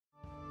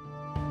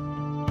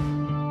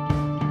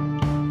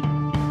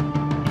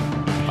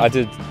I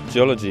did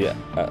geology at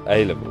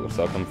A-level,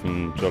 so I come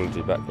from a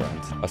geology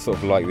background. I sort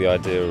of like the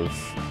idea of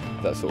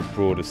that sort of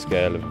broader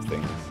scale of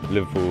things.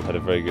 Liverpool had a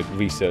very good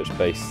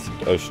research-based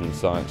ocean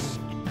science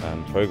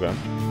programme.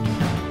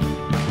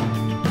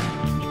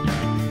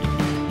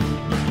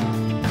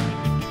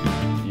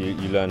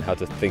 You learn how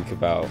to think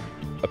about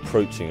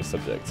approaching a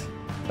subject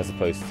as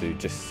opposed to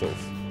just sort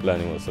of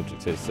learning what the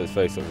subject is, so it's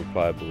very sort of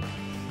applicable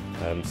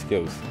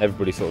skills.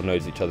 Everybody sort of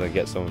knows each other and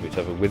gets on with each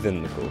other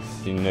within the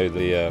course. You know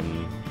the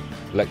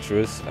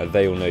lecturers,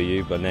 they all know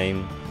you by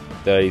name.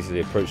 They're easily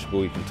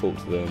approachable, you can talk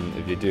to them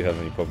if you do have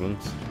any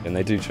problems. And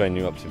they do train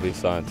you up to be a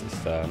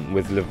scientist.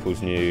 With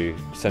Liverpool's new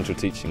central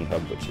teaching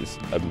hub, which is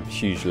a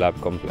huge lab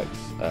complex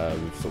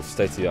with sort of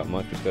state-of-the-art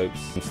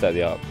microscopes and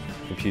state-of-the-art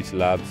computer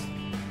labs.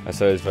 And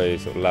so it's very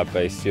sort of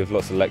lab-based. You have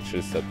lots of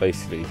lectures that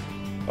basically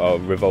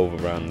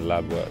revolve around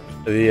lab work.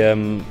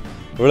 The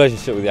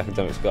relationship with the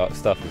academic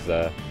staff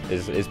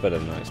is better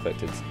than I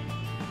expected.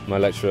 My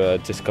lecturer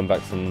had just come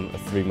back from a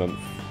 3-month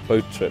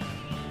boat trip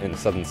in the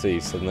southern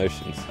seas, southern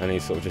oceans, and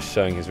he's sort of just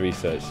showing his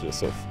research at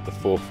sort of the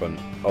forefront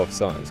of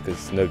science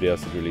because nobody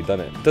else had really done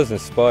it. It does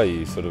inspire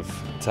you sort of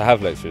to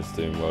have lecturers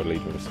doing world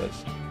leading research.